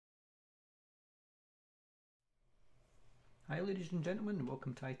Hi ladies and gentlemen, and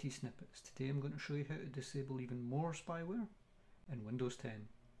welcome to ITSnippets. Today I'm going to show you how to disable even more spyware in Windows 10.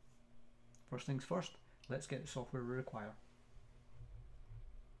 First things first, let's get the software we require.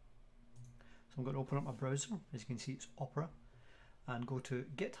 So I'm going to open up my browser. As you can see, it's Opera, and go to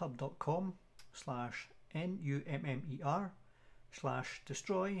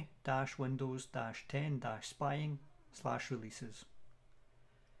github.com/nummer/destroy-windows-10-spying/releases.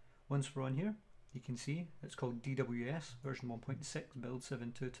 Once we're on here, you can see it's called DWS version 1.6 build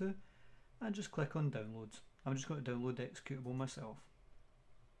 722, and just click on downloads. I'm just going to download the executable myself.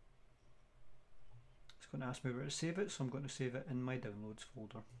 It's going to ask me where to save it, so I'm going to save it in my downloads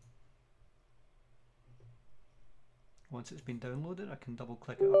folder. Once it's been downloaded, I can double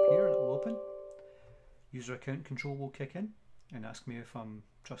click it up here and it will open. User account control will kick in and ask me if I'm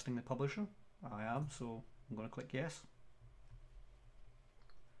trusting the publisher. I am, so I'm going to click yes.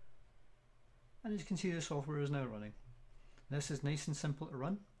 And as you can see, the software is now running. This is nice and simple to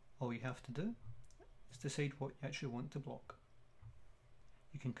run. All you have to do is decide what you actually want to block.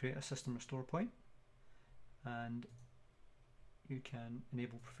 You can create a system restore point, and you can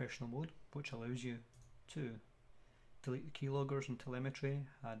enable professional mode, which allows you to delete the keyloggers and telemetry,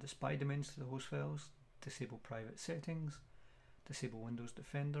 add the spy domains to the host files, disable private settings, disable Windows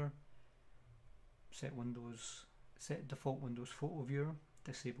Defender, set default Windows Photo Viewer,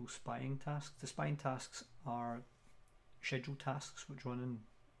 disable spying tasks. The spying tasks are scheduled tasks which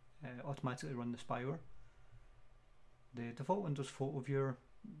automatically run the spyware. The default Windows Photo Viewer,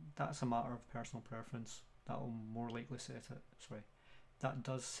 that's a matter of personal preference. That will more likely that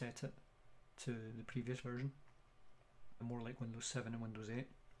does set it to the previous version, more like Windows 7 and Windows 8.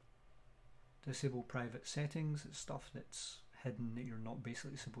 Disable private settings, it's stuff that's hidden that you're not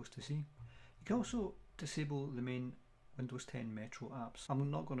basically supposed to see. You can also disable the main Windows 10 Metro apps.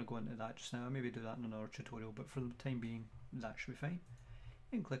 I'm not going to go into that just now, I'll maybe do that in another tutorial, but for the time being that should be fine.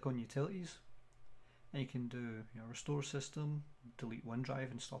 You can click on utilities and you can do restore system, delete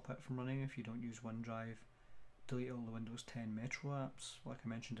OneDrive and stop it from running if you don't use OneDrive, delete all the Windows 10 Metro apps. Like I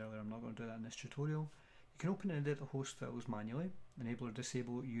mentioned earlier, I'm not going to do that in this tutorial. You can open and edit the host files manually, enable or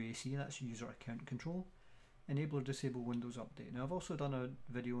disable UAC, that's user account control, enable or disable Windows Update. Now I've also done a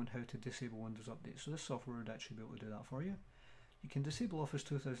video on how to disable Windows Update, so this software would actually be able to do that for you. You can disable Office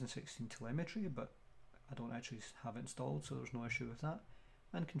 2016 telemetry, but I don't actually have it installed, so there's no issue with that,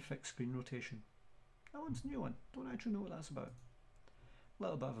 and can fix screen rotation. That one's a new one, don't actually know what that's about. A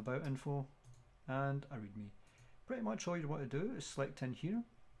little bit of about info and a readme. Pretty much all you want to do is select in here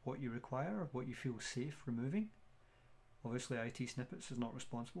what you require, what you feel safe removing. Obviously ITSnippets is not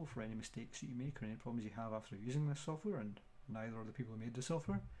responsible for any mistakes that you make or any problems you have after using this software, and neither are the people who made the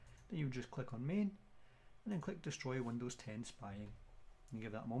software. Then you would just click on main and then click destroy Windows 10 spying. And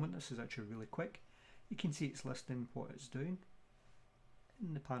give that a moment. This is actually really quick. You can see it's listing what it's doing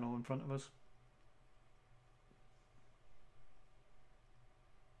in the panel in front of us.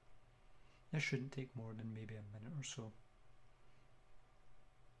 This shouldn't take more than maybe a minute or so.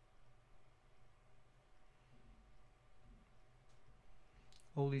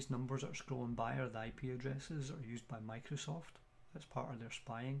 All these numbers that are scrolling by are the IP addresses that are used by Microsoft as part of their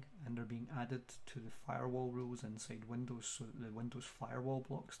spying, and they're being added to the firewall rules inside Windows so that the Windows firewall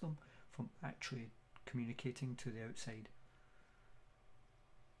blocks them from actually communicating to the outside.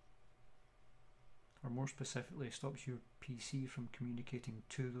 Or more specifically, stops your PC from communicating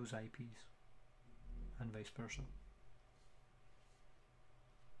to those IPs and vice versa.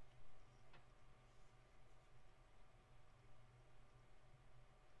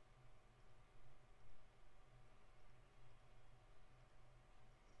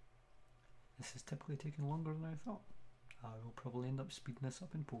 This is typically taking longer than I thought. I will probably end up speeding this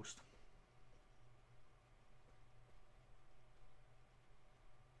up in post.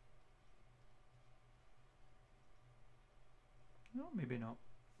 No, maybe not.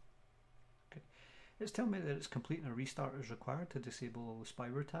 Okay. It's telling me that it's completing a restart is required to disable all the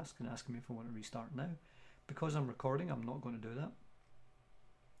spyware tasks and asking me if I want to restart now. Because I'm recording, I'm not going to do that.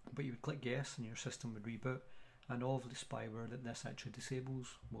 But you would click yes and your system would reboot, and all of the spyware that this actually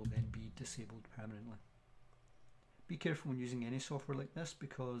disables will then be disabled permanently. Be careful when using any software like this,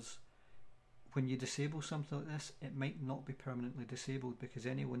 because when you disable something like this, it might not be permanently disabled, because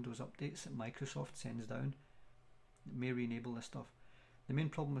any Windows updates that Microsoft sends down may re-enable this stuff. The main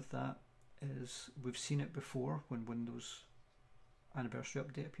problem with that is we've seen it before when Windows Anniversary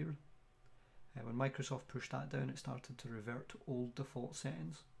Update appeared. When Microsoft pushed that down, it started to revert to old default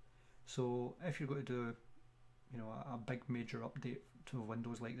settings. So if you're going to do a big major update to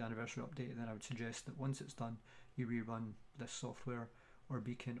Windows like the Anniversary Update, then I would suggest that once it's done, you rerun this software or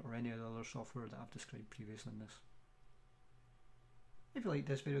Beacon or any other software that I've described previously in this. If you liked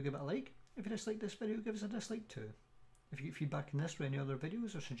this video, give it a like. If you disliked this video, give us a dislike too. If you get feedback on this or any other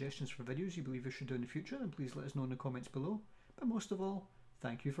videos or suggestions for videos you believe we should do in the future, then please let us know in the comments below. But most of all,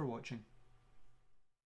 thank you for watching.